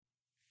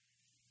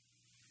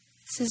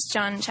This is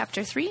John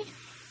chapter 3,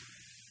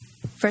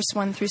 verse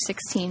 1 through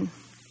 16.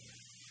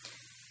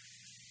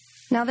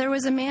 Now there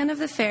was a man of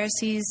the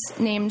Pharisees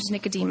named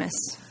Nicodemus,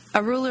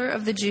 a ruler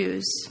of the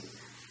Jews.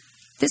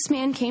 This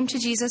man came to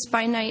Jesus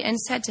by night and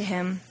said to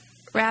him,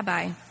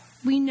 "Rabbi,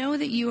 we know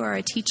that you are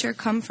a teacher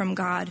come from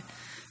God,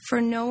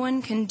 for no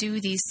one can do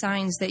these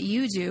signs that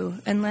you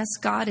do unless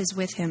God is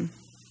with him."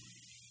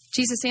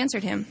 Jesus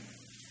answered him,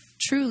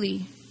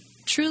 "Truly,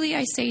 truly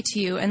I say to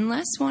you,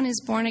 unless one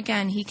is born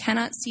again, he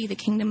cannot see the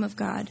kingdom of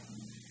God."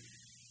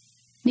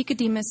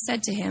 Nicodemus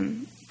said to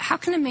him, "How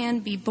can a man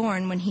be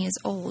born when he is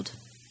old?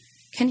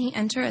 Can he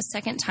enter a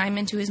second time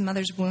into his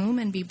mother's womb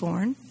and be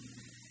born?"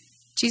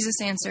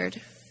 Jesus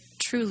answered,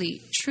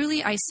 "Truly,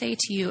 truly I say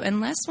to you,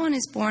 unless one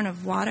is born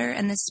of water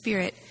and the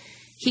Spirit,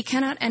 he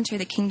cannot enter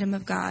the kingdom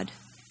of God.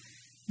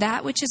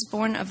 That which is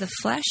born of the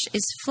flesh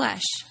is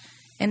flesh,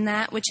 and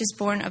that which is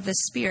born of the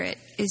Spirit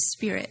is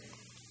spirit.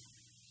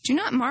 Do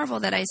not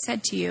marvel that I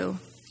said to you,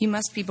 'You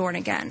must be born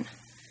again.'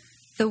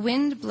 The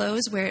wind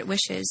blows where it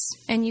wishes,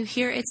 and you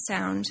hear its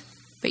sound,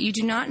 but you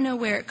do not know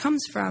where it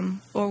comes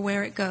from or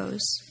where it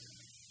goes.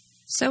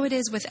 So it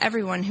is with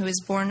everyone who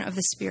is born of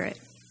the Spirit."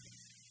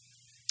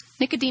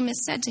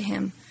 Nicodemus said to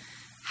him,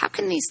 "How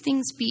can these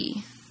things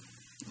be?"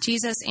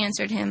 Jesus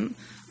answered him,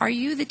 "Are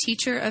you the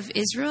teacher of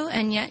Israel,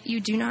 and yet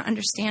you do not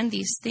understand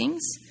these things?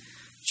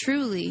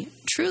 Truly,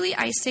 truly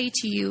I say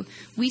to you,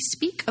 we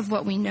speak of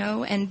what we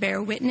know and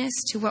bear witness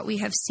to what we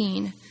have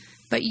seen,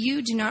 but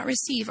you do not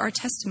receive our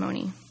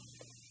testimony.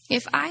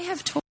 If I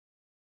have told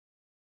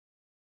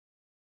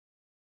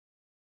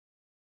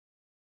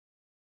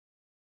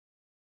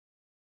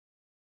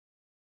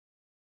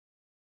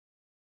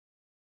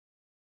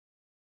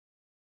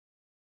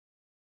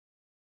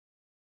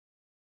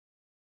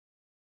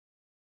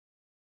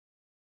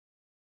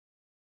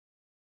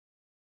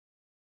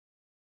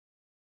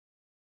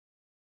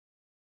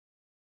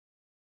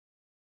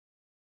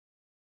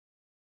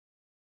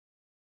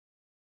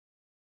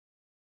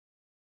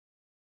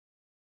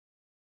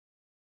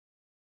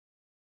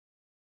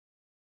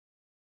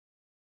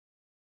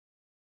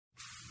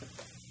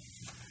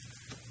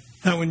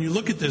Now, when you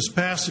look at this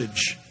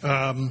passage,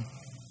 the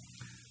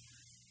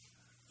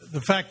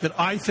fact that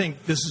I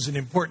think this is an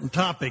important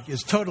topic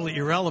is totally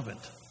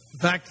irrelevant. The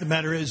fact of the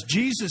matter is,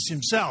 Jesus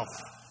himself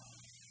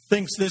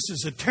thinks this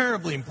is a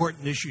terribly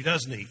important issue,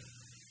 doesn't he?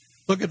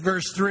 Look at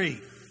verse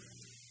 3.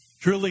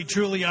 "Truly,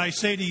 truly, I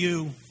say to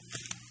you,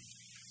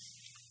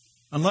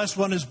 unless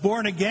one is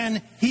born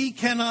again, he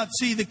cannot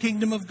see the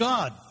kingdom of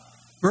God."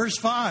 Verse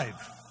 5.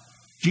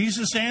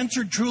 Jesus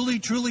answered, "Truly,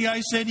 truly,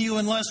 I say to you,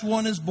 unless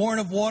one is born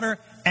of water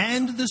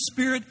and the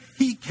Spirit,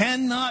 he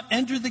cannot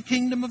enter the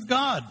kingdom of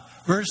God."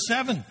 Verse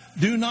 7,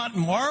 "Do not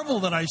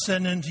marvel that I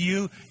said unto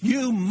you,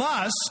 you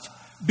must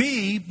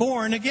be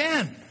born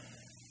again."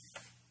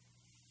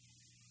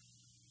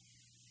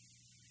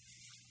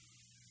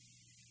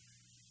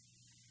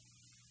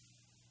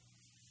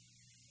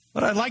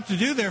 What I'd like to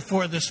do,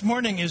 therefore, this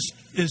morning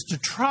is to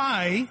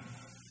try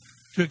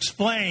to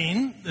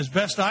explain, as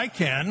best I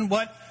can,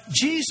 what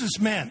Jesus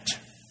meant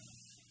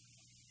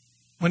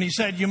when he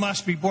said, "You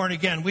must be born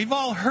again." We've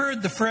all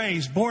heard the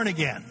phrase "born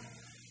again,"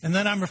 and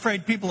then I'm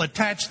afraid people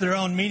attach their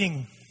own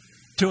meaning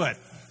to it.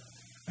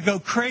 I go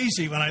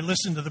crazy when I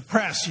listen to the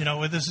press. You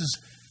know, this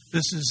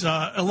is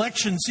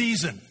election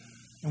season,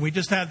 and we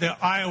just had the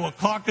Iowa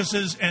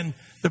caucuses, and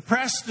the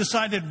press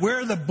decided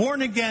where the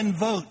born again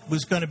vote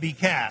was going to be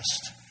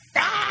cast.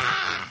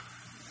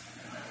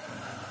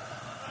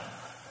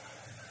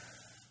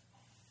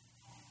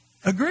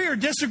 Agree or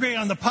disagree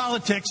on the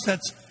politics,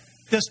 that's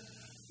just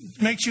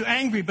makes you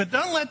angry, but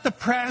don't let the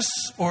press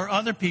or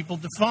other people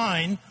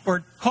define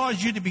or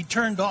cause you to be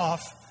turned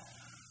off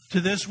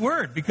to this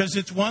word, because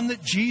it's one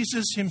that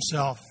Jesus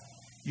himself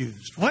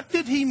used. What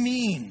did he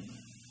mean?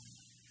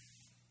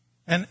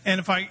 And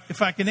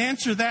if I can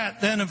answer that,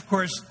 then of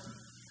course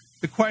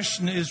the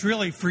question is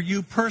really for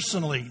you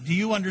personally. Do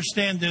you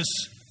understand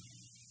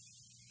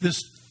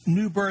this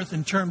new birth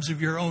in terms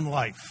of your own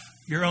life,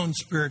 your own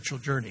spiritual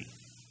journey?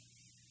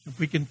 If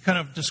we can kind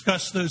of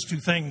discuss those two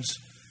things,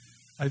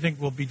 I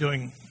think we'll be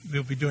doing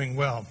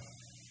well.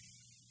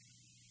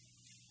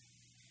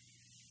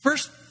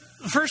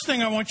 The first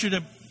thing I want you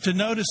to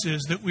notice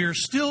is that we are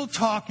still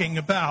talking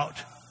about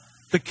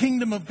the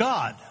kingdom of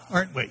God,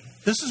 aren't we?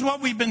 This is what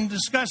we've been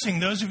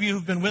discussing. Those of you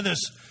who've been with us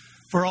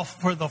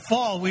for the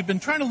fall, we've been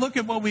trying to look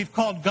at what we've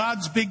called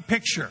God's big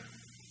picture.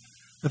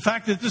 The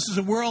fact that this is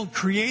a world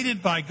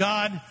created by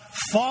God,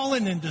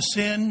 fallen into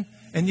sin,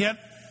 and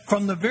yet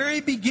from the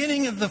very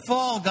beginning of the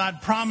fall,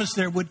 God promised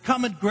there would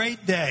come a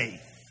great day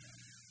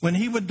when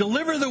he would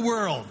deliver the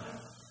world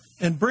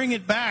and bring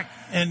it back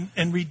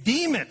and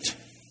redeem it.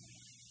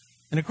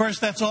 And of course,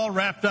 that's all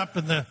wrapped up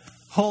in the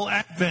whole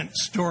Advent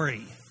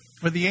story,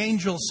 where the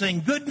angels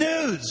sing, "Good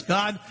news!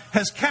 God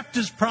has kept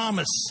his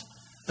promise.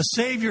 A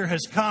Savior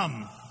has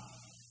come.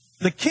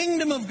 The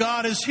kingdom of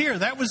God is here."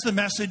 That was the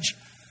message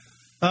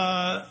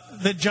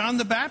that John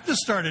the Baptist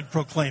started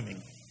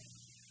proclaiming.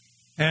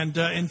 And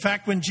in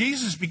fact, when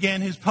Jesus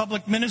began his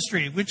public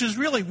ministry, which is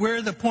really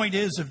where the point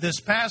is of this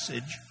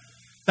passage,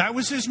 that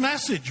was his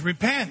message.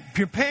 Repent,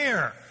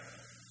 prepare.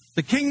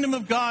 The kingdom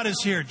of God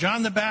is here.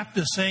 John the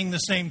Baptist saying the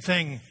same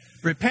thing.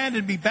 Repent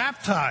and be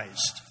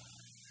baptized,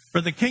 for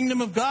the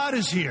kingdom of God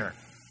is here.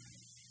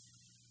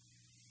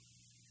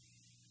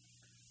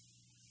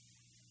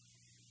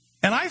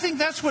 And I think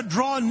that's what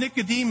drew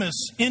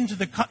Nicodemus into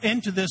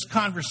this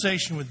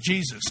conversation with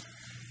Jesus.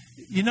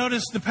 You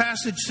notice the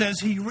passage says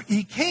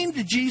he came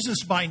to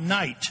Jesus by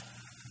night.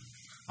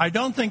 I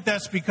don't think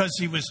that's because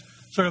he was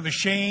sort of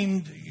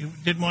ashamed, he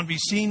didn't want to be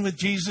seen with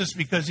Jesus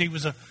because he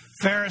was a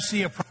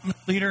Pharisee, a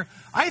prominent leader.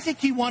 I think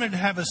he wanted to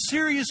have a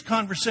serious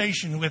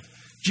conversation with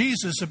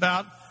Jesus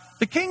about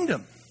the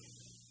kingdom.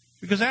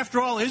 Because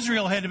after all,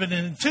 Israel had been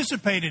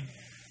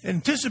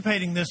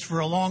anticipating this for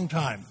a long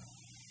time.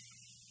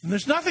 And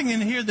there's nothing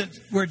in here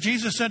where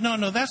Jesus said,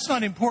 no, that's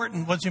not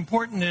important. What's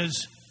important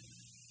is,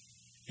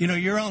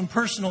 your own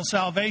personal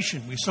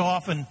salvation. We so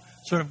often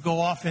sort of go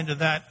off into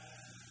that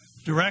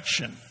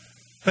direction.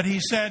 But he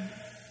said,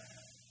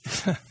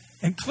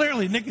 and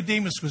clearly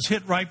Nicodemus was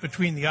hit right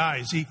between the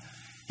eyes.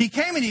 He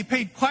came and he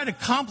paid quite a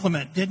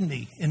compliment, didn't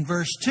he? In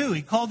verse 2,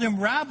 he called him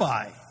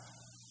Rabbi.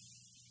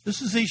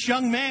 This is this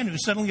young man who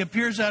suddenly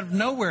appears out of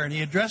nowhere, and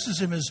he addresses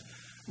him as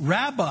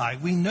Rabbi.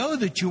 We know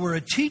that you are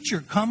a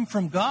teacher come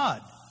from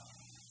God.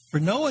 For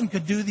no one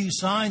could do these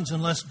signs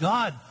unless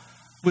God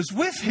was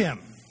with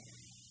him.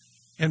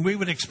 And we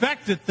would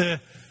expect that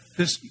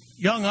this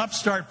young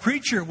upstart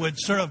preacher would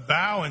sort of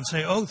bow and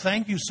say, oh,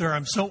 thank you, sir.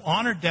 I'm so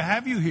honored to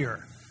have you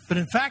here. But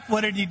in fact,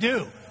 what did he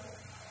do?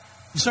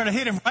 He sort of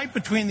hit him right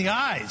between the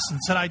eyes and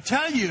said, I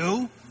tell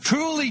you,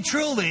 truly,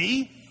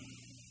 truly,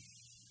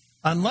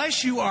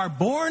 unless you are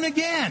born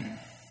again,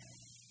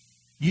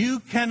 you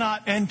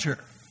cannot enter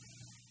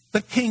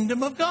the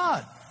kingdom of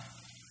God.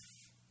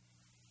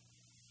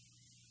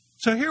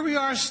 So here we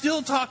are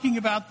still talking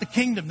about the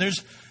kingdom.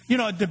 There's,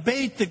 a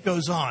debate that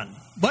goes on.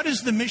 What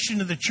is the mission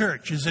of the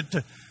church? Is it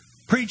to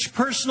preach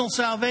personal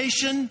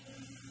salvation,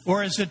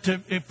 or is it to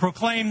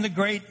proclaim the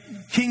great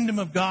kingdom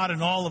of God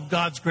and all of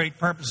God's great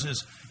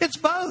purposes? It's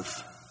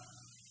both.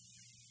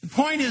 The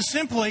point is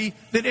simply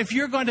that if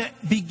you're going to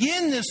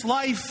begin this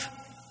life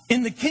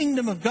in the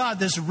kingdom of God,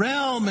 this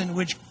realm in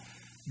which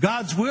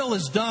God's will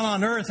is done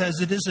on earth as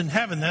it is in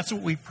heaven, that's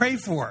what we pray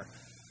for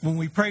when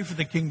we pray for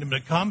the kingdom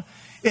to come.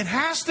 It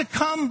has to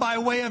come by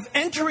way of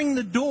entering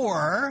the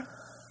door,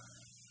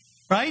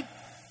 right?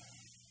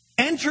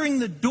 Entering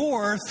the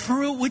door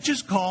through which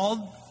is called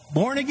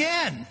born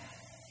again.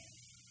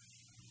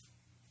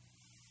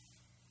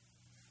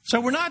 So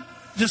we're not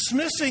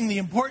dismissing the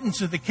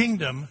importance of the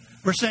kingdom.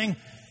 We're saying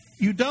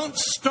you don't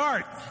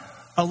start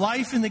a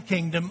life in the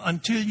kingdom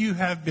until you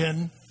have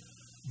been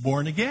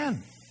born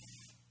again.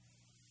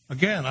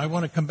 Again, I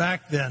want to come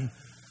back then.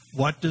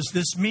 What does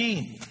this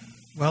mean?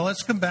 Well,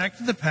 let's come back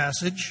to the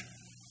passage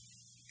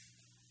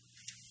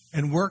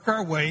and work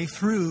our way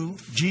through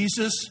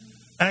Jesus'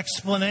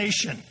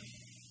 explanation.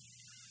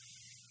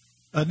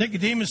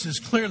 Nicodemus is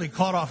clearly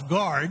caught off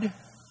guard.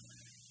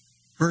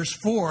 Verse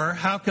 4,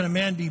 how can a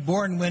man be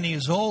born when he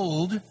is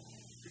old?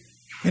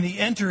 Can he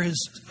enter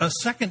a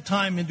second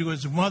time into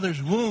his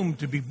mother's womb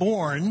to be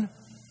born?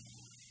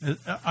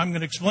 I'm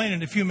going to explain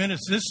in a few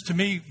minutes. This, to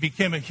me,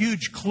 became a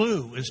huge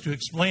clue as to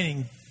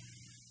explaining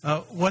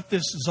what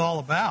this is all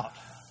about.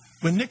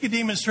 When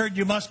Nicodemus heard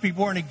you must be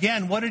born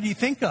again, what did he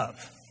think of?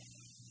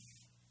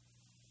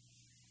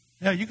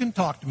 Yeah, you can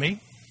talk to me.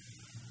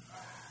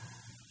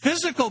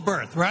 Physical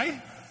birth,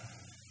 right?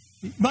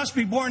 You must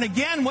be born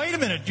again. Wait a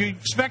minute. Do you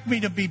expect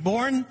me to be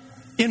born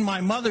in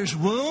my mother's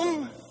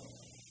womb?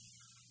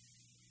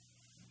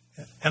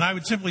 And I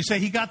would simply say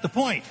he got the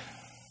point.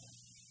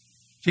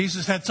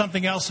 Jesus had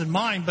something else in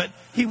mind, but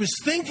he was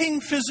thinking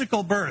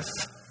physical birth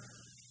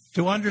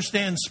to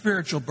understand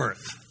spiritual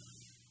birth.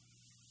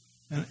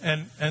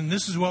 And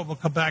this is what we'll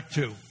come back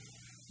to in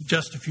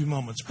just a few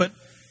moments. But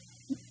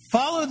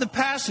follow the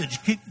passage.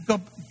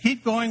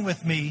 Keep going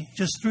with me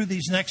just through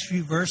these next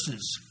few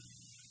verses.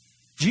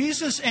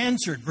 Jesus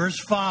answered, verse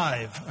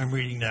 5, I'm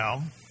reading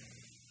now.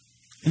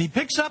 And he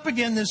picks up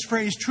again this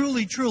phrase,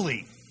 truly,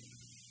 truly.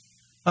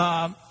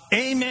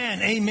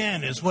 Amen,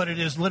 amen is what it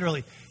is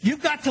literally.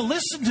 You've got to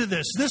listen to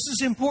this. This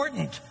is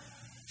important.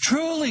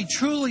 Truly,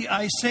 truly,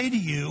 I say to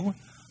you,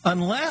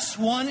 unless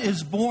one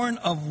is born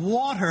of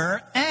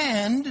water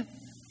and...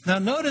 Now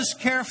notice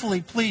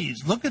carefully,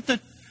 please. Look at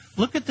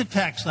the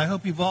text. I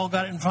hope you've all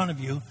got it in front of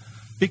you.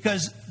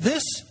 Because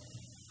this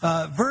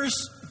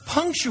verse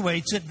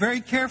punctuates it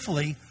very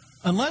carefully.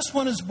 Unless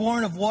one is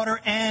born of water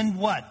and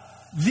what?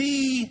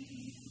 The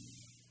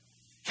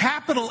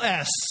capital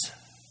S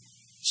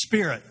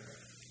Spirit.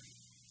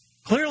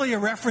 Clearly a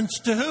reference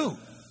to who?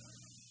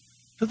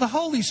 To the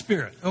Holy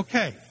Spirit.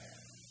 Okay.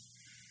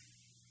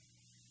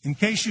 In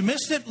case you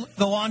missed it,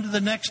 go on to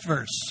the next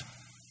verse.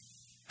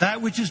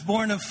 That which is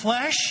born of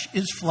flesh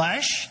is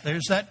flesh.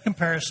 There's that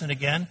comparison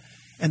again.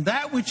 And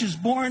that which is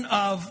born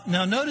of,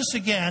 now notice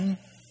again,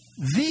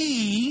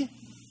 the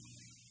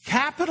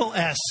capital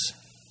S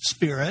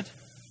Spirit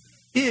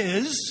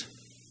is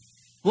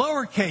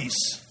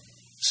lowercase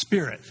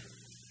spirit.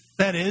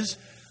 That is,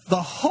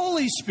 the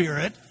Holy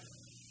Spirit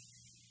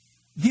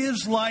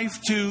gives life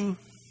to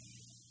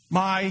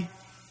my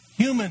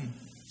human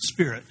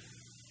spirit.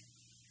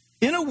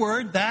 In a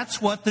word,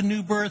 that's what the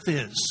new birth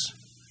is.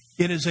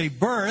 It is a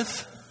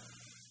birth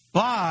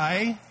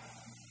by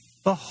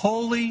the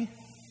Holy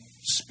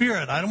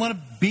Spirit. I don't want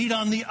to beat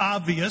on the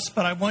obvious,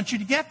 but I want you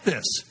to get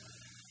this.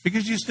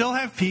 Because you still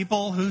have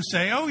people who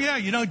say, oh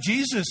yeah,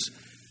 Jesus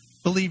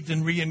believed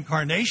in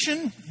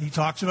reincarnation. He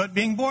talks about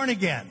being born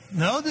again.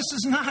 No, this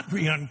is not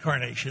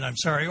reincarnation, I'm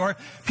sorry. Or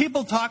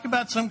people talk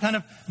about some kind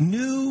of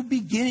new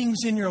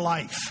beginnings in your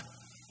life.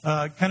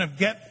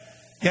 Get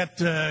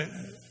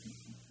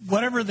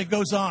whatever that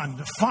goes on.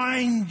 To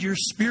find your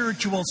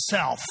spiritual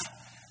self.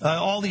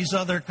 All these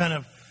other kind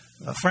of,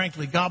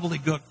 frankly,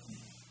 gobbledygook.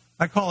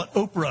 I call it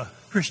Oprah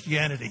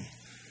Christianity.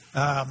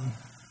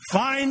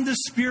 Find the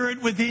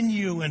Spirit within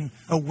you and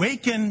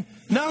awaken.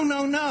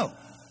 No.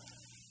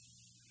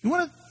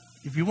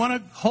 If you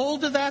want to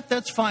hold to that,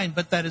 that's fine.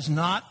 But that is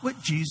not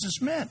what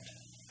Jesus meant,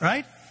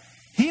 right?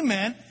 He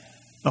meant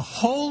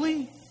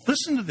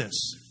listen to this,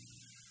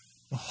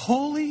 the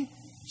Holy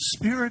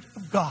Spirit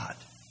of God.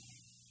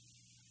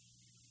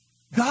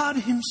 God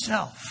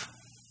Himself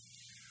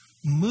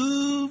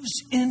moves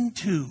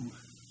into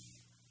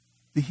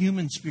the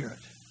human spirit.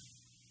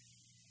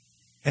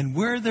 And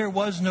where there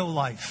was no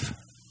life,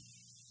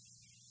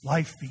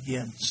 life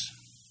begins.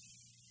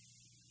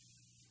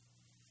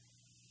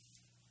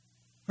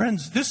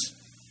 Friends, there's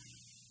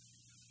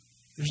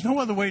no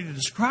other way to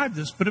describe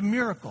this but a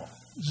miracle.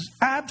 This is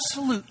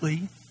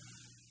absolutely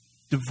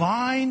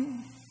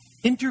divine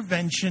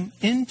intervention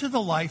into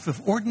the life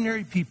of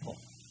ordinary people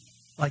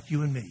like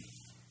you and me.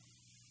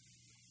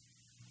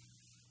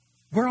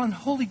 We're on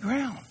holy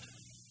ground.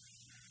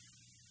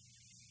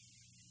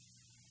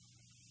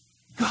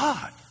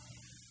 God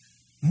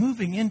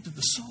moving into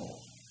the soul.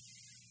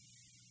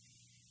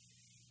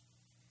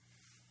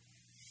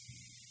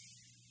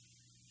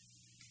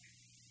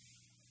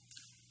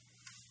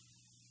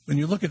 When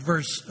you look at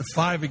verse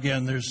 5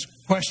 again, there's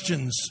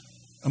questions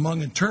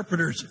among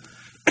interpreters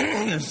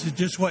as to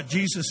just what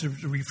Jesus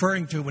is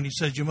referring to when He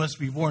says you must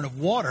be born of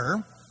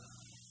water.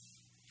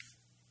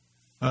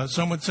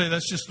 Some would say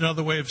that's just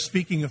another way of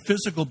speaking of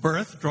physical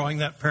birth, drawing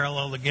that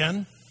parallel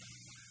again.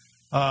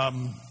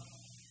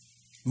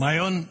 My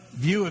own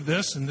view of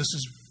this, and this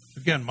is,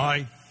 again,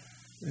 my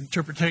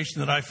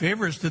interpretation that I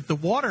favor, is that the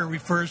water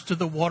refers to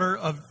the water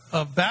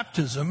of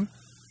baptism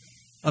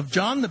of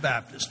John the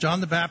Baptist. John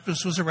the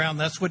Baptist was around.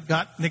 That's what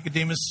got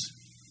Nicodemus,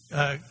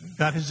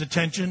 got his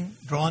attention,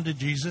 drawn to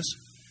Jesus.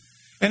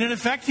 And in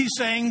effect, he's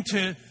saying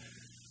to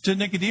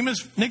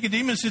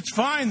Nicodemus, it's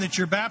fine that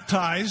you're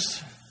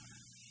baptized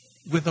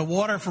with the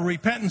water for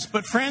repentance,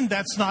 but friend,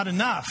 that's not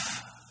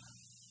enough.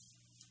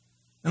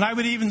 And I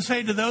would even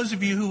say to those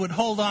of you who would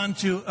hold on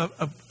to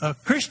a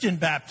Christian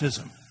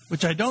baptism,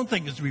 which I don't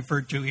think is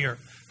referred to here,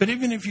 but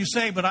even if you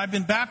say, but I've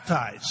been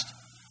baptized,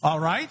 all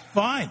right,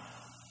 fine.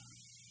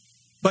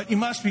 But you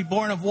must be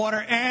born of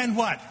water and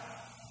what?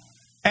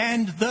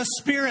 And the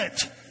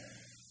Spirit.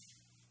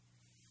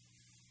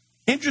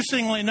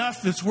 Interestingly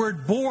enough, this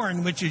word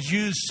born, which is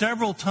used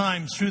several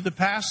times through the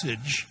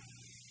passage,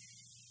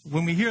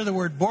 when we hear the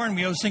word born,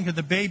 we always think of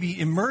the baby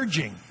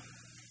emerging.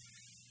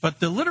 But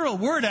the literal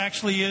word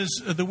actually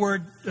is the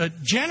word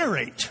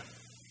generate.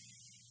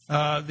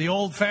 The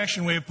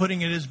old-fashioned way of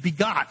putting it is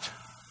begot.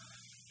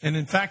 And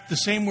in fact, the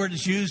same word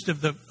is used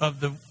of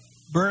the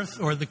birth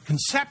or the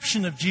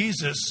conception of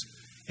Jesus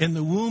in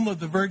the womb of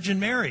the Virgin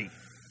Mary.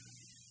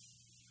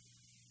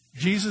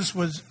 Jesus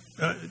was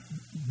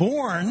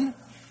born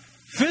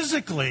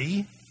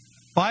physically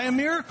by a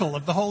miracle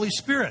of the Holy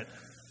Spirit.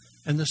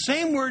 And the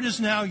same word is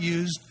now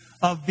used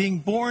of being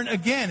born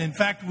again. In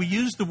fact, we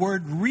use the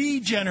word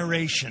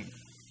regeneration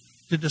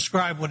to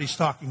describe what he's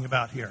talking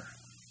about here.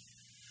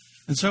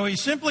 And so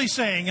he's simply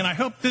saying, and I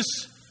hope this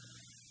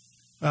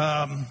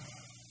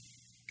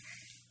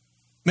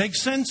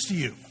makes sense to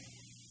you.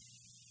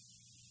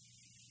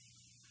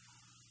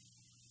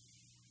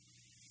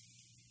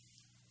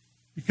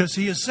 Because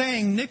he is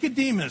saying,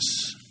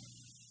 Nicodemus,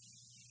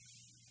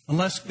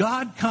 unless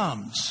God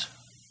comes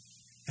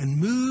and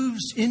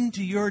moves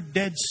into your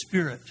dead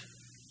spirit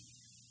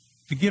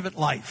to give it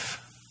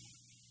life,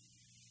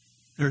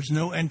 there's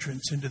no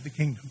entrance into the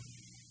kingdom.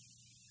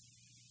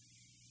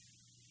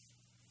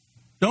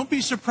 Don't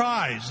be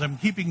surprised. I'm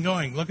keeping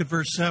going. Look at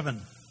verse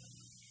 7.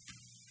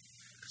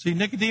 See,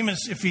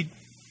 Nicodemus,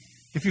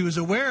 if he was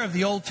aware of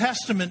the Old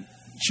Testament,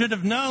 should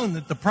have known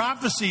that the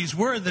prophecies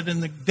were that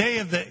in the day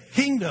of the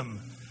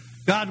kingdom,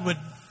 God would,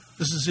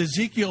 this is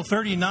Ezekiel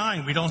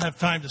 39, we don't have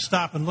time to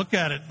stop and look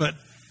at it, but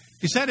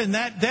he said in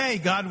that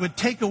day God would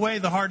take away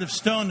the heart of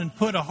stone and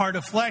put a heart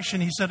of flesh,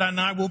 and he said, and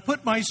I will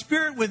put my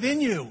spirit within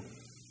you.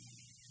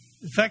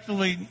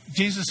 Effectively,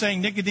 Jesus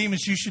saying,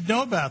 Nicodemus, you should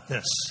know about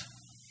this.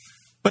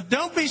 But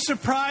don't be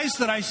surprised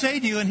that I say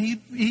to you, and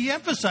he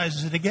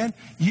emphasizes it again,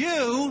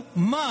 you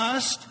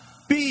must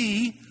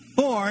be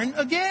born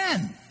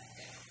again.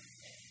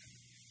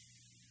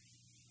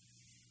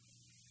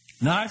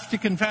 Now, I have to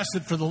confess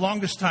that for the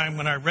longest time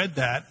when I read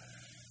that,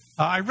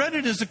 I read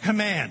it as a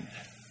command.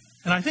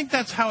 And I think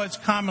that's how it's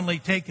commonly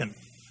taken.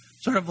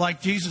 Sort of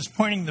like Jesus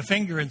pointing the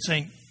finger and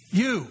saying,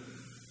 you,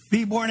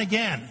 be born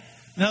again.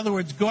 In other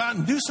words, go out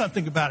and do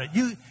something about it.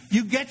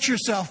 You get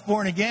yourself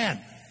born again.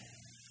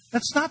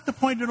 That's not the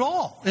point at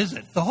all, is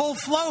it? The whole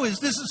flow is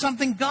this is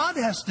something God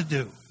has to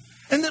do.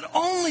 And that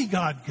only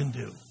God can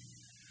do.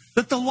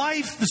 That the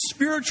life, the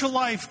spiritual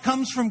life,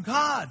 comes from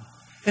God.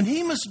 And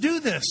He must do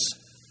this.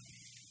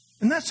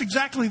 And that's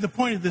exactly the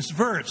point of this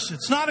verse.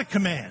 It's not a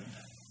command.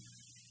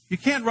 You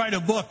can't write a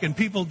book and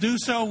people do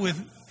so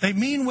they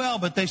mean well,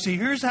 but they say,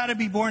 here's how to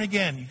be born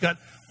again. You've got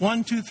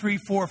 1, 2, 3,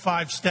 4,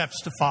 5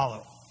 steps to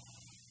follow.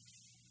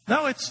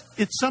 No, it's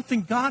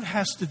something God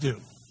has to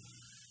do.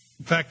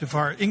 In fact, if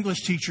our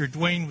English teacher,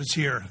 Dwayne, was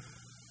here,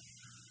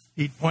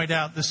 he'd point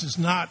out this is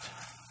not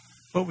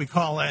what we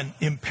call an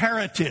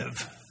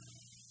imperative.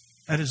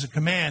 That is a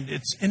command.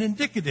 It's an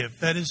indicative.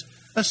 That is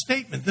a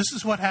statement. This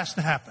is what has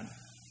to happen.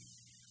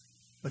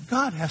 But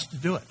God has to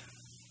do it.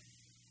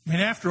 I mean,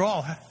 after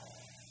all,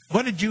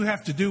 what did you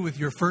have to do with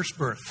your first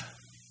birth?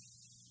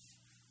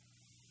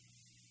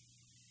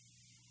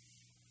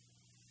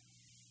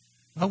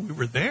 Well, we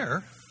were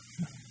there.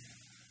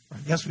 I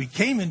guess we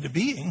came into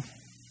being.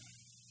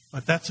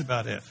 But that's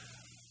about it.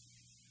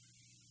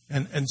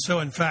 And so,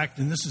 in fact,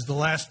 and this is the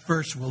last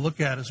verse we'll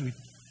look at as we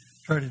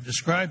try to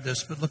describe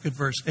this, but look at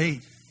verse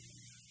 8,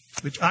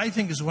 which I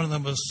think is one of the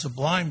most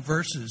sublime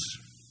verses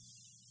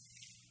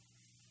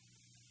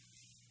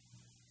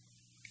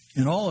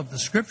in all of the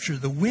Scripture.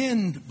 The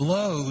wind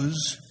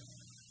blows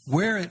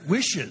where it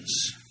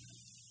wishes.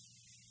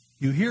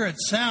 You hear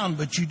its sound,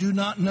 but you do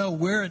not know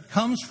where it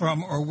comes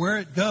from or where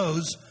it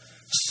goes.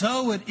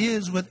 So it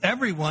is with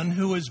everyone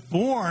who is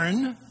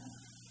born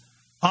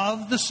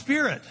of the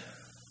Spirit.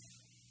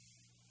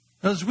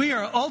 Because we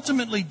are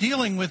ultimately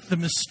dealing with the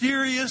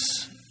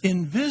mysterious,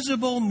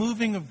 invisible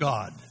moving of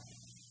God.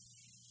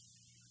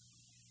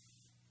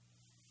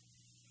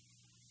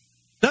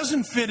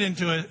 Doesn't fit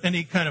into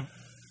any kind of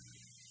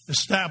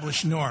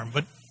established norm,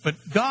 but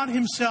God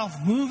Himself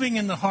moving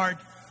in the heart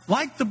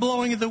like the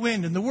blowing of the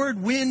wind. And the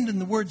word wind and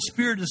the word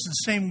spirit is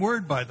the same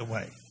word, by the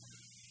way.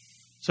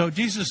 So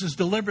Jesus is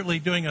deliberately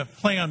doing a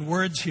play on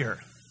words here.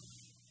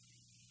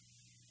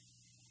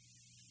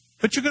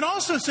 But you can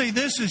also say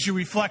this as you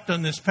reflect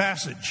on this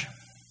passage.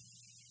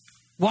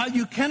 While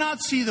you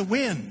cannot see the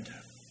wind,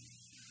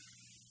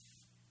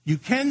 you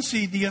can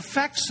see the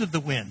effects of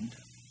the wind.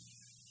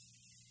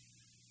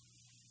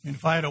 And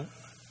if I had a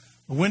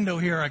window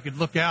here, I could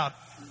look out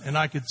and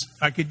I could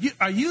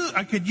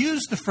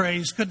use the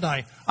phrase, couldn't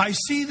I? I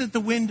see that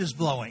the wind is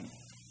blowing.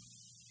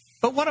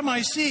 But what am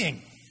I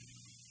seeing?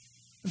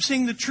 I'm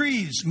seeing the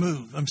trees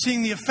move. I'm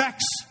seeing the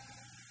effects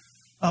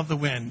of the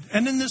wind.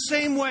 And in the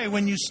same way,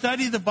 when you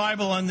study the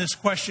Bible on this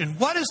question,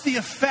 what is the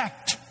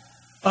effect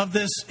of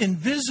this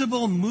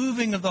invisible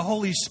moving of the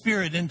Holy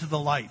Spirit into the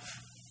life?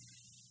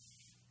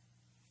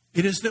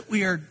 It is that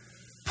we are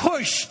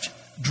pushed,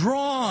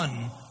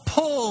 drawn,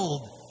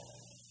 pulled,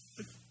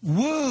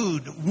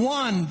 wooed,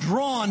 won,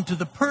 drawn to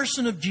the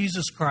person of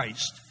Jesus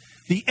Christ.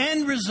 The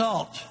end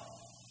result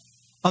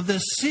of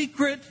this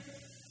secret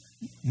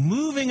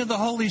moving of the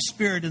Holy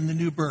Spirit in the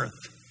new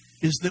birth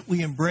is that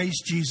we embrace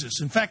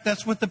Jesus. In fact,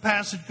 that's what the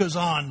passage goes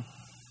on.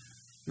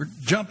 We're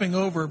jumping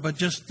over, but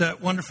just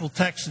that wonderful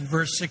text in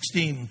verse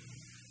 16.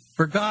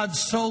 For God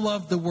so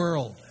loved the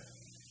world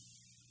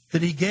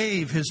that He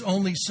gave His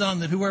only Son,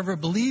 that whoever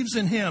believes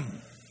in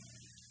Him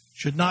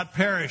should not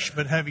perish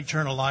but have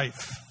eternal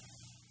life.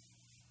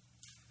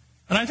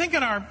 And I think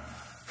in our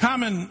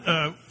common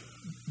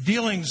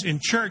dealings in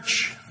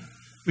church,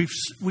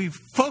 we've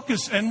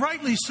focused, and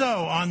rightly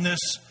so, on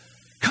this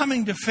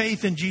coming to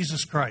faith in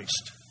Jesus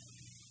Christ.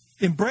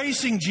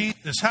 Embracing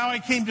Jesus, how I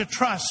came to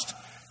trust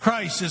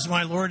Christ as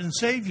my Lord and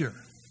Savior.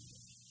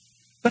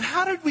 But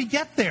how did we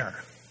get there?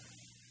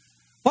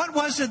 What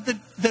was it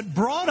that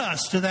brought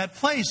us to that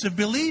place of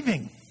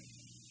believing?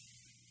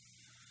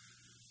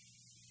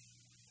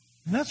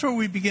 And that's where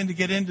we begin to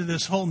get into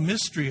this whole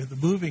mystery of the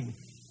moving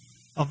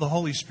of the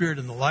Holy Spirit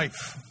in the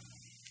life.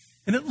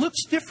 And it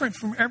looks different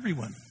from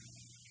everyone.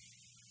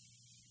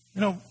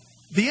 You know,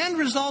 the end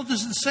result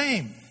is the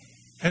same.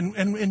 And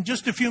in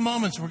just a few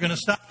moments, we're going to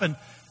stop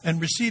and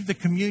receive the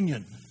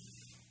communion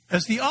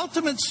as the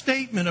ultimate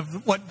statement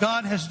of what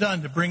God has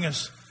done to bring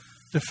us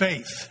to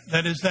faith.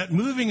 That is that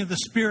moving of the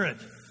Spirit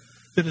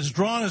that has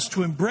drawn us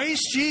to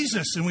embrace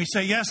Jesus. And we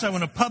say, yes, I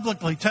want to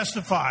publicly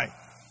testify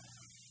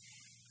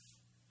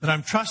that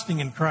I'm trusting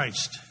in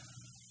Christ.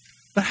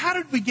 But how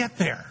did we get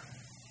there?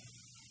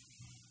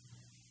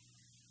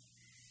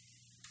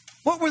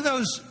 What were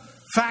those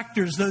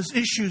factors, those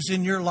issues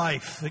in your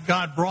life that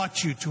God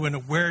brought you to an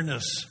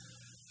awareness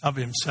of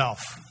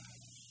Himself?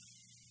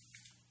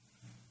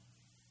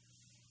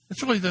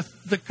 It's really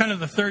the kind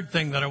of the third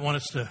thing that I want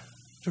us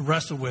to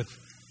wrestle with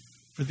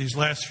for these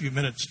last few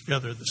minutes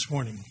together this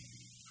morning.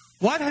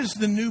 What has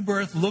the new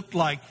birth looked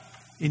like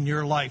in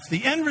your life?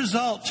 The end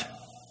result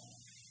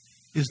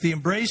is the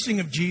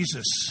embracing of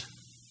Jesus.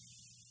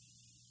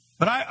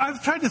 But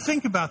I've tried to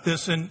think about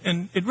this,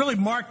 and it really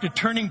marked a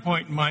turning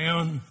point in my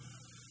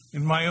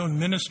own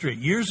ministry.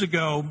 Years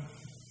ago,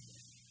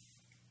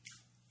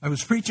 I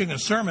was preaching a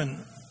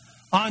sermon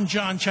on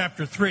John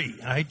chapter 3.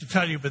 I hate to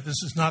tell you, but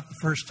this is not the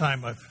first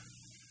time I've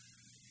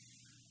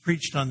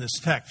preached on this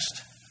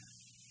text.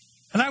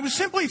 And I was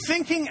simply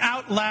thinking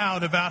out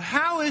loud about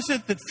how is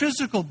it that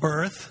physical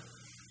birth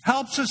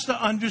helps us to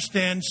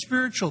understand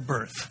spiritual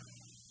birth.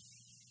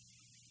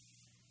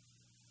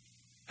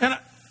 And,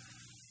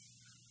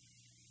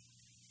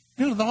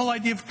 the whole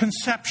idea of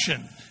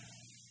conception,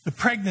 the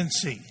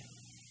pregnancy,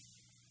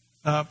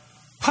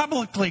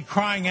 publicly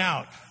crying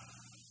out.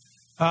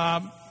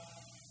 I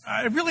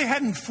really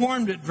hadn't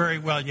formed it very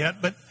well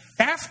yet, but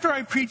after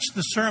I preached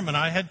the sermon,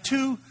 I had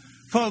two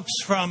folks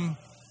from,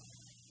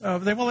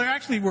 they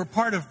actually were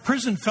part of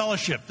Prison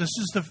Fellowship. This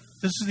is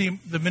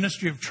the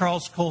ministry of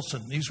Charles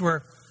Colson. These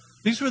were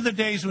the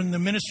days when the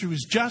ministry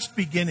was just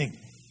beginning.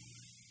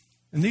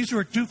 And these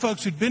were two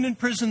folks who'd been in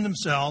prison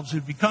themselves,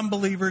 who'd become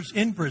believers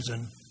in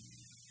prison.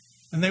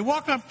 And they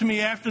walked up to me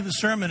after the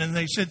sermon and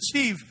they said,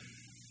 "Steve,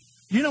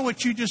 you know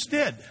what you just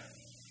did?"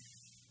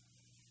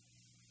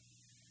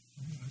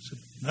 I said,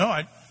 "No,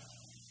 I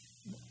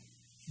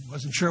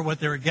wasn't sure what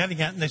they were getting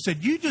at." And they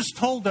said, "You just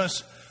told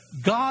us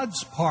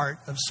God's part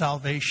of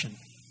salvation.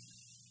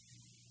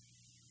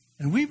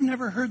 And we've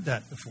never heard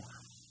that before."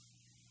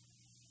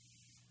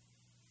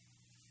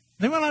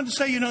 They went on to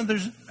say,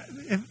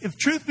 if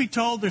truth be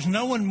told, there's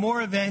no one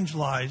more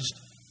evangelized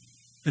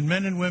than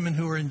men and women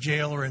who are in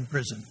jail or in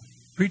prison.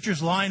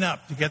 Preachers line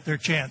up to get their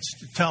chance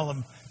to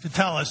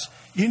tell us,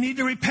 you need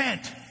to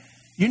repent.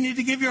 You need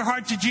to give your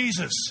heart to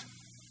Jesus.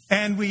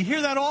 And we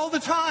hear that all the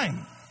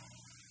time.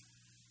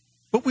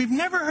 But we've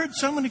never heard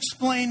someone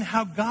explain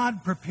how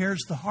God prepares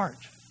the heart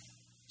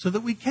so that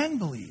we can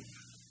believe.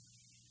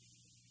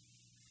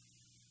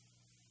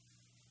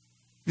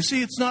 You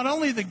see, it's not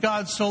only that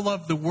God so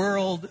loved the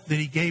world that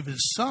he gave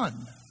his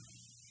Son,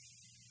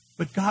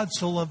 but God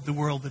so loved the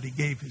world that he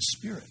gave his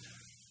Spirit.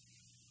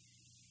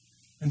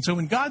 And so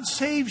when God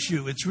saves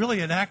you, it's really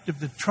an act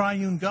of the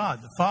triune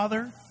God, the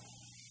Father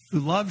who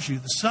loves you,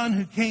 the Son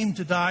who came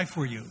to die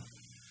for you,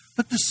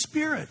 but the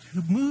Spirit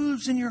who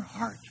moves in your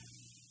heart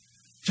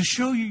to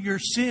show you your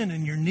sin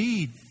and your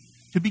need,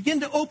 to begin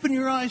to open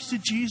your eyes to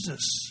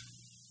Jesus.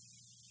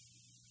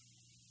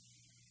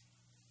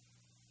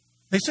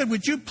 They said,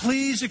 "Would you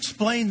please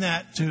explain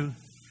that to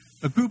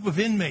a group of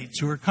inmates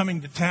who are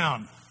coming to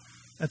town?"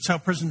 That's how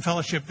Prison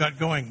Fellowship got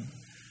going.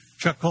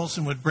 Chuck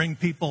Colson would bring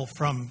people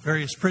from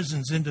various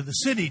prisons into the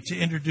city to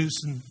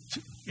introduce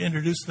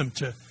them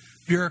to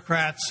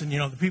bureaucrats. And,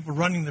 the people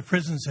running the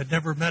prisons had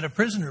never met a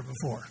prisoner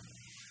before.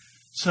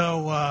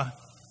 So,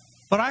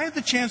 but I had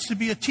the chance to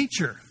be a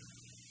teacher.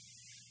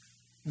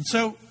 And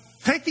so,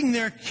 taking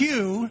their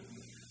cue,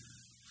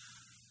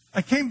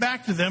 I came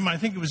back to them, I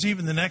think it was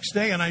even the next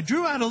day, and I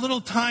drew out a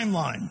little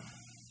timeline.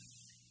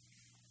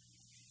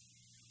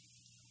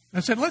 I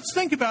said, let's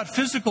think about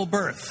physical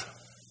birth.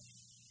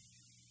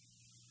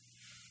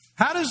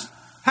 How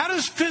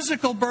does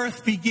physical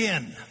birth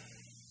begin?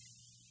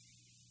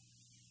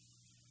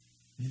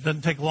 It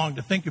doesn't take long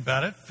to think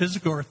about it.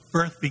 Physical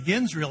birth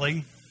begins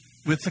really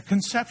with the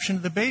conception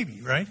of the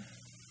baby, right?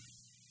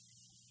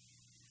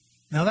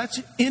 Now that's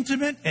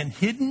intimate and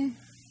hidden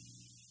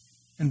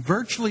and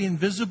virtually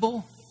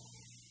invisible,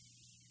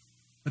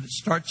 but it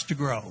starts to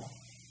grow.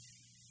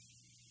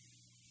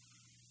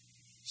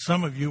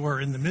 Some of you are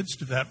in the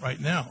midst of that right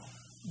now.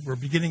 We're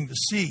beginning to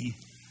see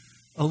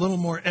a little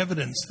more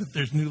evidence that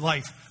there's new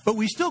life. But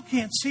we still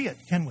can't see it,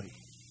 can we?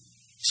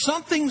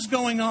 Something's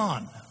going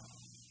on.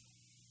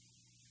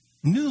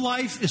 New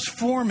life is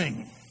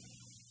forming.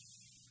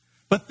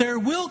 But there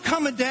will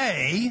come a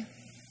day,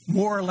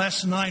 more or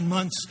less 9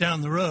 months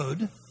down the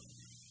road,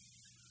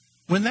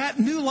 when that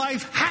new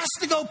life has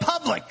to go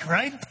public,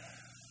 right?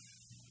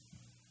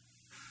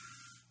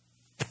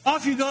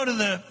 Off you go to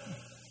the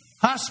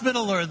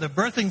hospital or the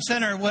birthing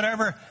center or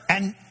whatever,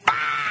 and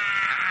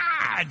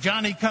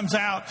Johnny comes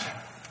out.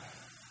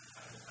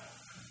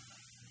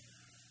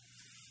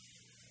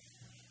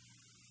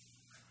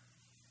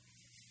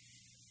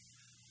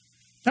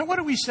 Now, what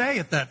do we say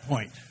at that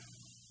point?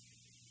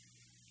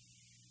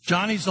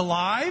 Johnny's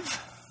alive?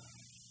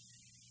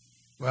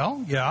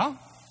 Well, yeah.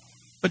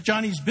 But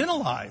Johnny's been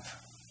alive,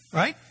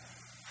 right?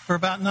 For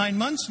about 9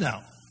 months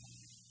now.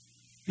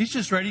 He's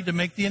just ready to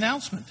make the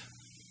announcement.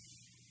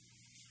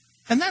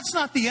 And that's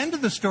not the end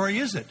of the story,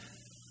 is it?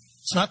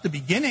 It's not the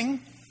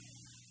beginning,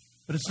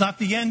 but it's not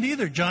the end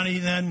either. Johnny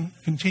then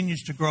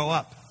continues to grow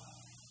up.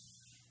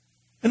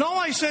 And all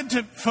I said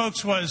to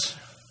folks was,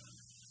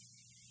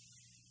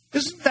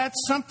 isn't that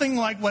something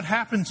like what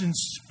happens in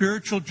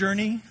spiritual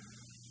journey?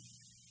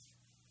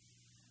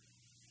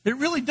 It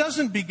really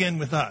doesn't begin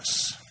with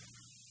us.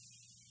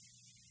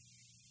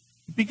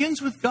 It begins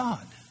with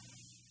God.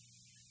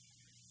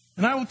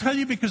 And I will tell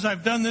you, because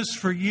I've done this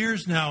for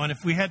years now, and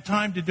if we had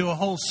time to do a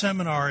whole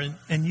seminar,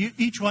 and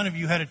each one of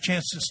you had a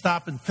chance to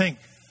stop and think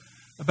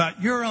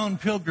about your own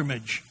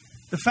pilgrimage,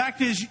 the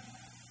fact is,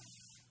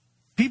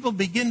 people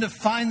begin to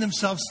find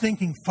themselves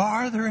thinking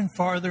farther and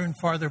farther and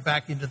farther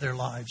back into their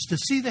lives, to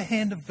see the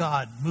hand of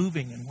God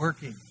moving and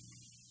working.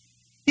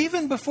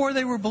 Even before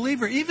they were a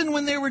believer, even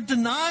when they were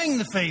denying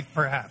the faith,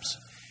 perhaps,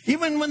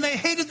 even when they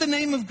hated the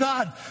name of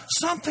God,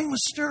 something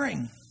was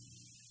stirring.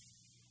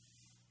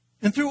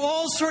 And through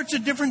all sorts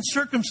of different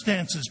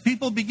circumstances,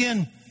 people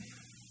begin,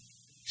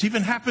 it's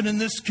even happened in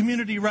this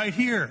community right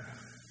here,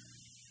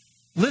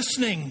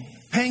 listening,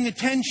 paying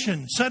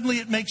attention. Suddenly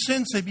it makes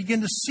sense. They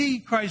begin to see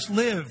Christ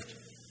lived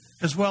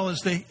as well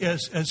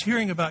as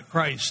hearing about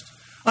Christ.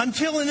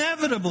 Until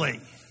inevitably,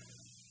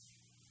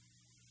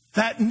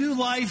 that new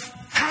life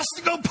has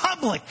to go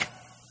public.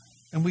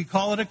 And we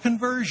call it a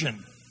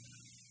conversion.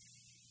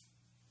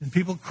 And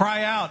people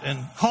cry out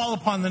and call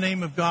upon the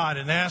name of God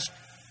and ask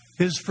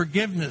His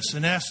forgiveness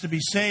and ask to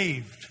be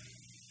saved.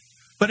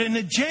 But in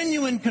a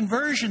genuine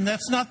conversion,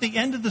 that's not the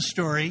end of the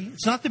story.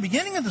 It's not the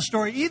beginning of the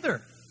story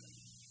either.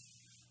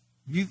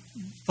 You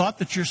thought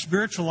that your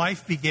spiritual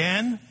life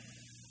began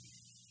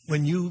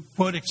when you,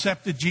 quote,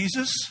 accepted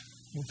Jesus?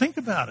 Well, think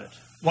about it.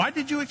 Why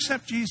did you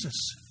accept Jesus?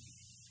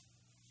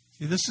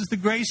 See, this is the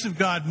grace of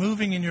God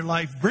moving in your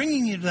life,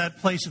 bringing you to that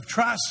place of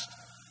trust.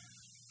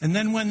 And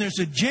then when there's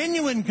a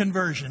genuine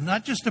conversion,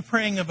 not just a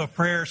praying of a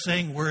prayer,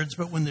 saying words,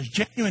 but when there's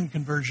genuine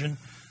conversion,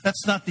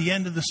 that's not the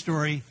end of the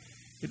story.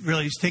 It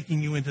really is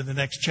taking you into the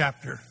next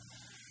chapter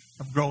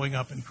of growing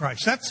up in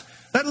Christ. That's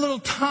that little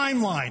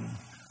timeline.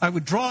 I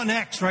would draw an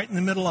X right in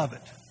the middle of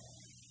it.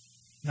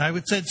 And I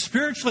would say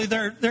spiritually,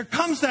 there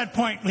comes that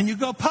point when you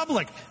go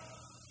public.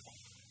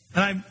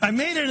 And I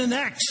made it an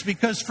X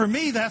because for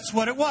me, that's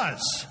what it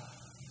was.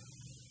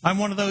 I'm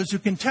one of those who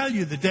can tell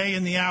you the day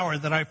and the hour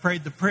that I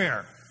prayed the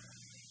prayer.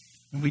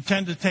 And we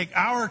tend to take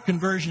our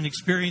conversion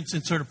experience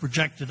and sort of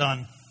project it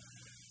on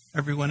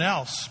everyone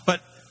else.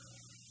 But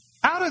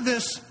out of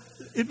this,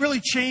 it really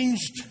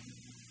changed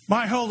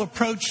my whole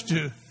approach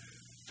to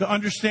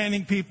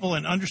understanding people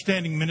and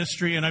understanding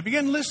ministry. And I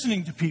began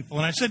listening to people.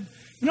 And I said,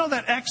 you know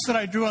that X that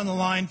I drew on the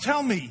line,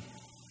 tell me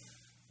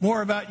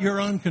more about your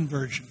own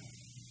conversion.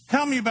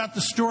 Tell me about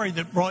the story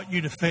that brought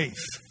you to faith.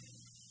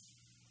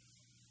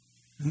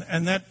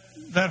 And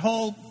that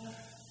whole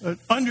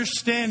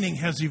understanding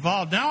has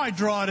evolved. Now I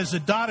draw it as a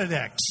dotted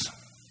X.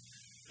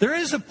 There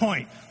is a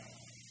point,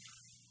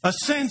 a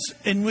sense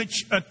in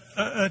which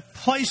a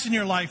place in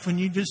your life when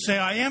you just say,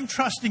 I am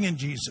trusting in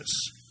Jesus.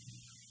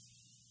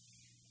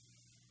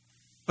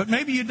 But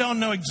maybe you don't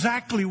know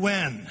exactly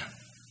when.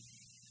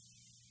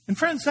 And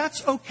friends,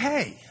 that's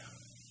okay.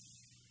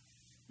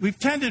 We've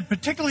tended,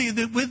 particularly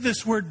with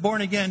this word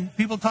born again,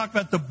 people talk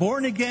about the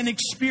born again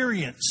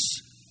experience.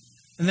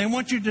 And they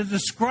want you to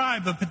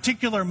describe a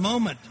particular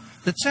moment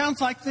that sounds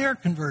like their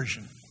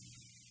conversion.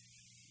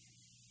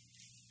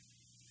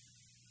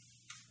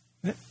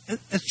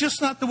 It's just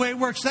not the way it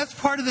works. That's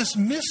part of this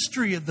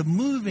mystery of the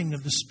moving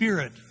of the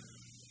Spirit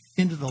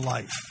into the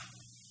life.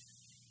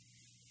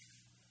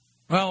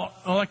 Well,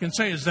 all I can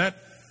say is that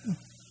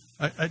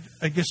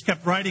I just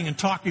kept writing and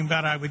talking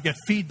about it. I would get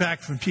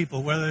feedback from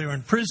people, whether they were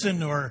in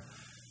prison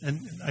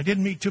and I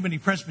didn't meet too many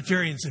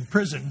Presbyterians in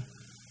prison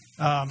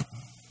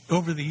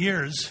over the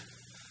years.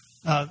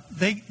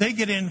 They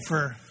get in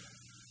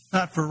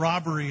not for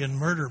robbery and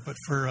murder, but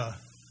for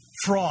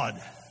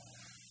fraud,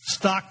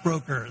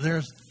 stockbroker.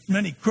 There's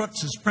many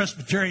crooks as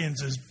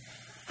Presbyterians as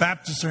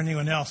Baptists or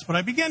anyone else. But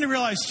I began to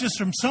realize just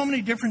from so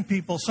many different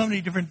people, so many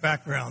different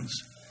backgrounds,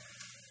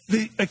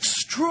 the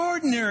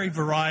extraordinary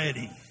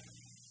variety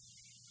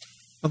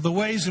of the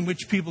ways in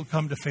which people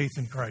come to faith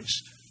in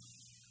Christ.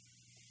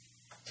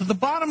 So the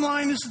bottom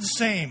line is the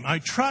same. I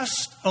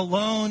trust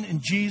alone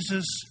in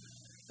Jesus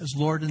as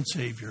Lord and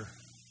Savior.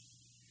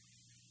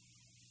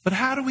 But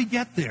how do we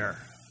get there?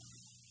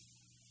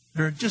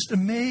 There are just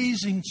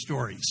amazing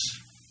stories.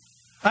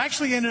 I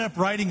actually ended up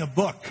writing a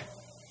book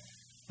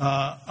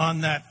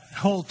on that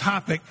whole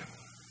topic.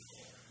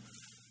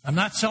 I'm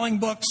not selling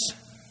books.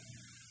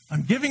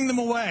 I'm giving them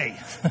away.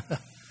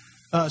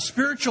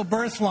 Spiritual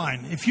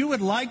Birthline. If you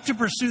would like to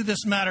pursue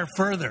this matter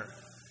further,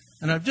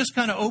 and I've just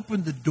kind of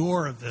opened the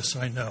door of this,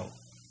 I know.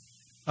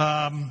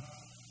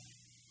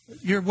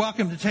 You're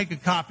welcome to take a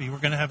copy. We're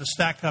going to have a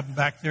stack up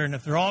back there, and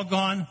if they're all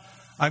gone,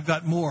 I've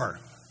got more.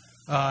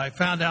 I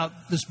found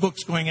out this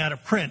book's going out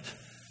of print,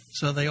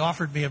 so they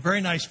offered me a very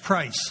nice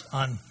price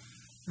on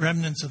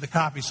remnants of the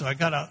copy. So I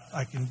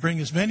can bring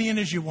as many in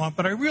as you want,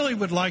 but I really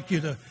would like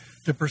you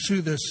to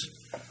pursue this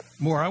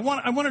more. I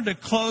wanted to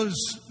close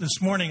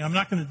this morning. I'm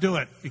not going to do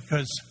it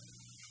because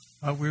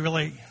our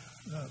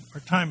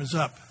time is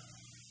up.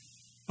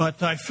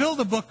 But I fill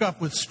the book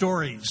up with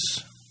stories.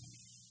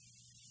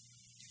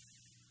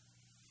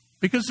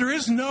 Because there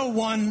is no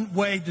one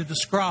way to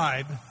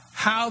describe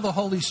how the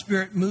Holy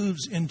Spirit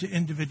moves into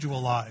individual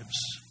lives.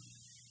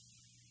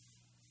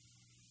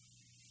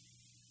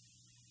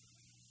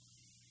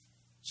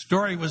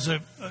 Story was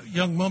a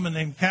young woman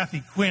named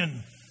Kathy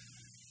Quinn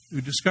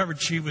who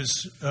discovered she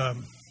was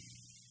going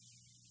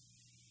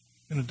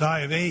to die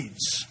of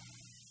AIDS.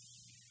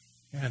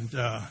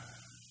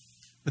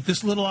 But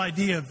this little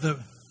idea of the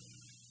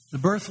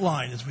birth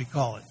line, as we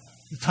call it,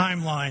 the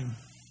timeline,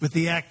 with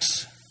the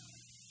X.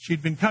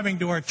 She'd been coming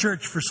to our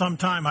church for some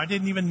time. I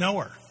didn't even know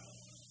her.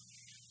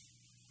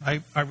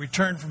 I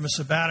returned from a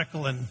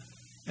sabbatical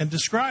and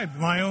described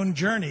my own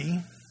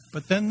journey,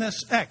 but then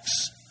this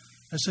X.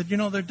 I said,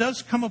 there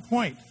does come a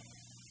point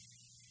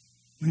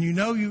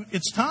when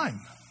it's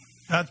time.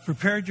 God's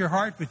prepared your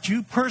heart, but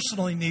you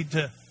personally need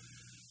to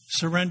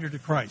surrender to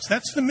Christ.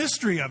 That's the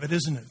mystery of it,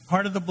 isn't it?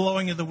 Part of the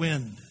blowing of the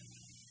wind.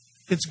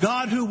 It's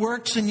God who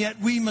works, and yet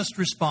we must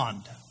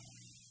respond.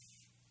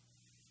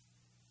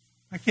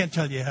 I can't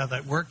tell you how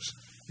that works.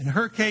 In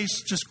her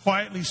case, just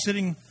quietly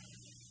sitting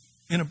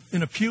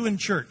in a pew in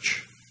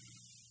church,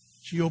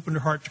 she opened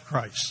her heart to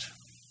Christ.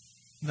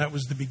 And that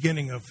was the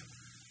beginning of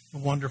a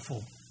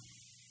wonderful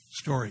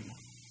story.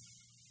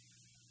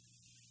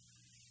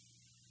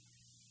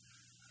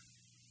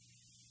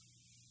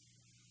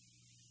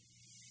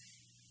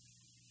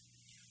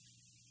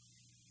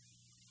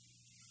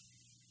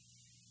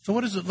 So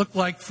what does it look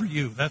like for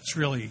you? That's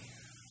really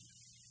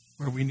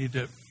where we need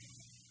to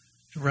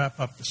wrap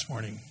up this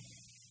morning.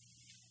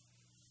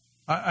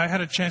 I had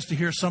a chance to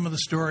hear some of the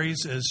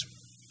stories as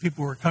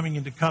people were coming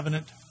into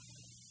covenant.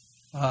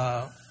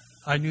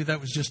 I knew that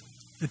was just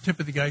the tip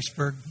of the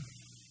iceberg.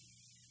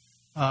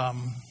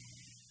 And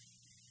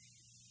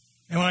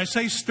when I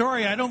say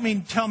story, I don't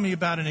mean tell me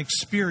about an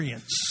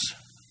experience.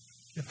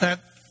 If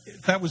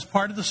that was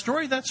part of the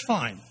story, that's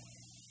fine.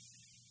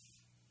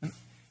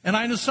 And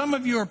I know some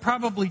of you are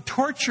probably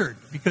tortured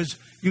because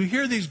you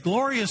hear these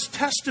glorious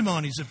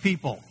testimonies of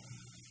people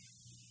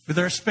with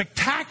their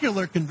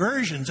spectacular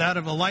conversions out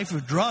of a life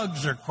of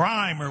drugs or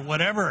crime or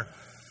whatever.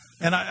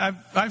 And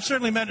I've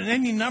certainly met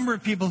any number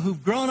of people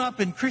who've grown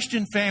up in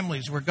Christian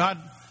families where God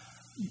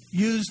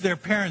used their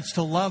parents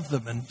to love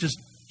them and just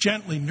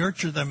gently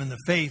nurture them in the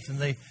faith. And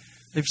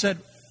they've said,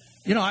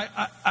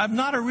 I'm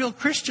not a real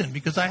Christian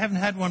because I haven't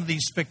had one of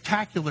these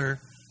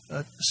spectacular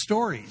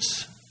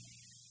stories.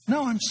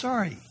 No, I'm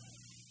sorry.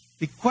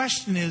 The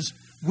question is,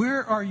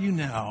 where are you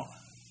now?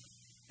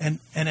 And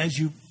as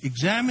you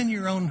examine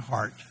your own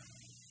heart,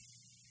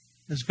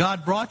 has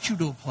God brought you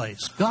to a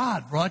place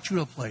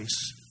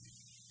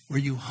where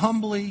you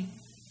humbly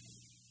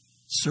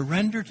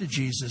surrender to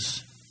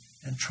Jesus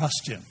and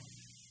trust Him?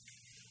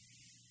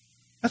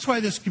 That's why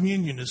this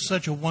communion is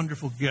such a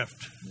wonderful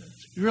gift.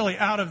 Really,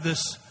 out of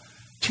this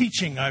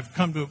teaching, I've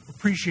come to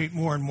appreciate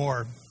more and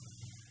more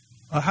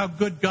how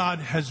good God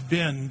has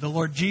been, the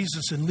Lord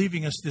Jesus, in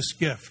leaving us this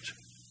gift.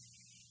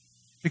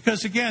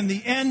 Because again,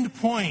 the end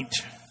point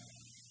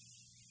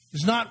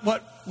is not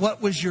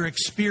what was your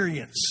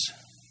experience.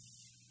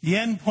 The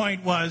end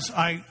point was,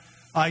 I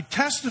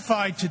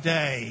testify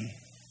today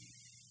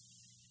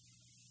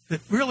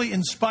that really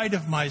in spite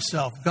of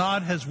myself,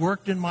 God has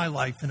worked in my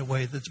life in a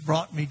way that's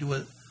brought me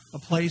to a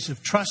place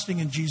of trusting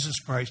in Jesus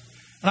Christ.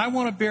 And I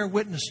want to bear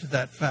witness to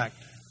that fact.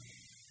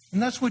 And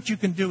that's what you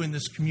can do in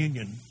this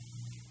communion.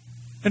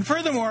 And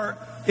furthermore,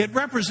 it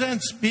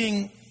represents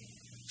being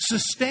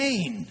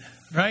sustained,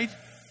 right?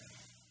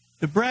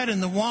 The bread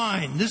and the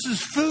wine. This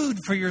is food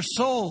for your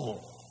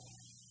soul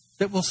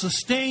that will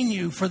sustain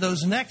you for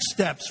those next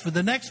steps, for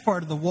the next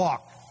part of the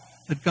walk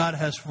that God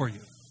has for you.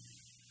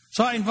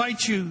 So I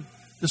invite you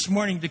this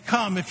morning to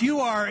come. If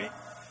you are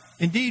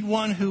indeed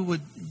one who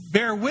would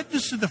bear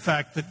witness to the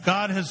fact that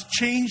God has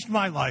changed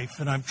my life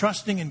and I'm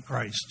trusting in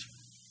Christ,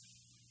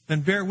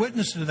 then bear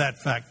witness to that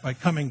fact by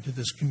coming to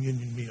this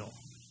communion meal.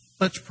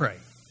 Let's pray.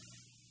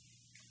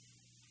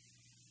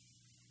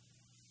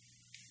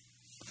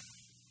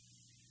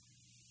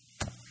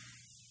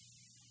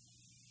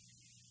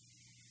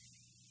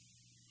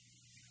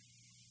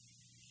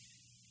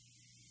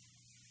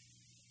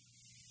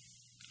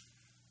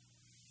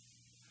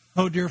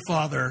 Oh, dear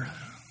Father,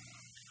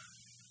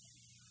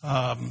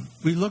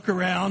 we look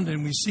around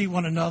and we see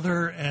one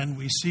another and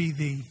we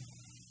see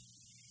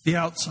the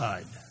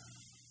outside.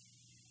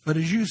 But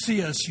as you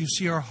see us, you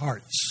see our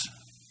hearts.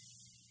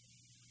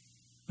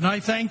 And I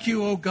thank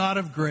you, O God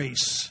of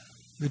grace,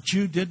 that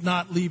you did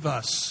not leave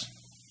us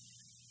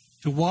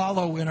to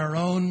wallow in our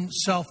own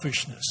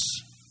selfishness,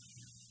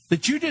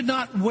 that you did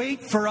not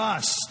wait for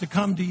us to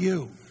come to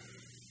you,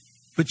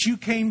 but you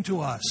came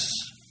to us,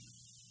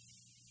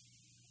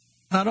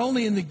 not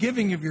only in the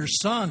giving of your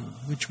Son,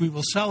 which we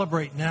will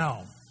celebrate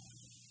now,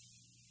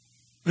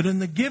 but in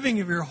the giving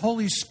of your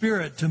Holy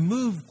Spirit to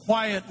move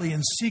quietly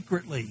and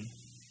secretly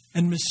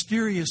and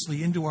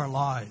mysteriously into our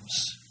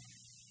lives,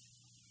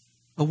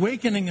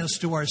 awakening us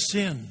to our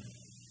sin,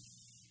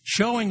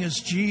 showing us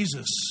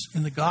Jesus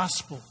in the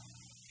gospel,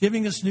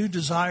 giving us new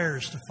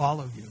desires to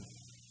follow you.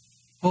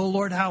 Oh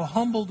Lord, how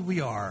humbled we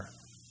are,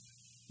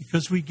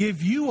 because we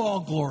give you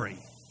all glory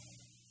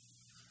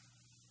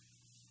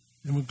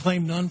and we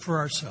claim none for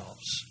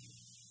ourselves.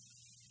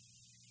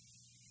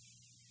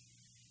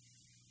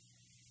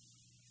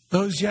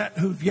 Those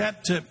who've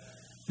yet to,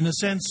 in a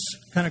sense,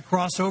 kind of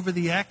cross over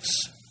the X,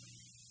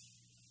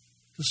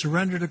 to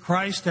surrender to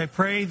Christ, I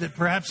pray that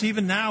perhaps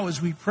even now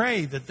as we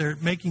pray that they're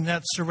making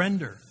that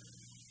surrender.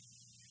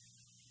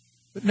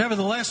 But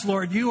nevertheless,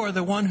 Lord, you are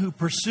the one who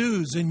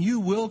pursues, and you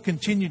will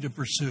continue to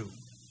pursue.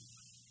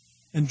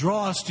 and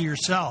draw us to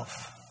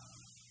yourself.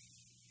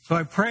 So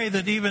I pray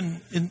that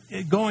even in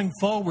going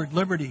forward,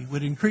 Liberty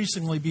would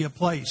increasingly be a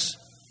place,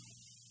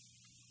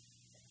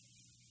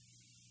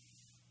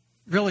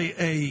 really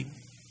a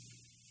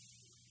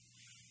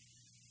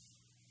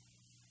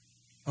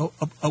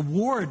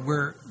ward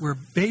where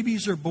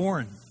babies are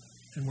born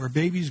and where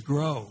babies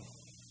grow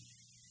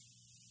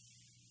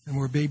and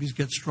where babies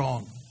get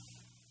strong.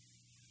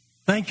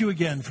 Thank you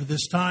again for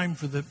this time,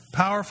 for the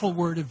powerful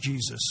word of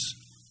Jesus,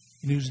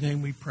 in whose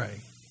name we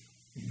pray.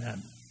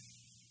 Amen.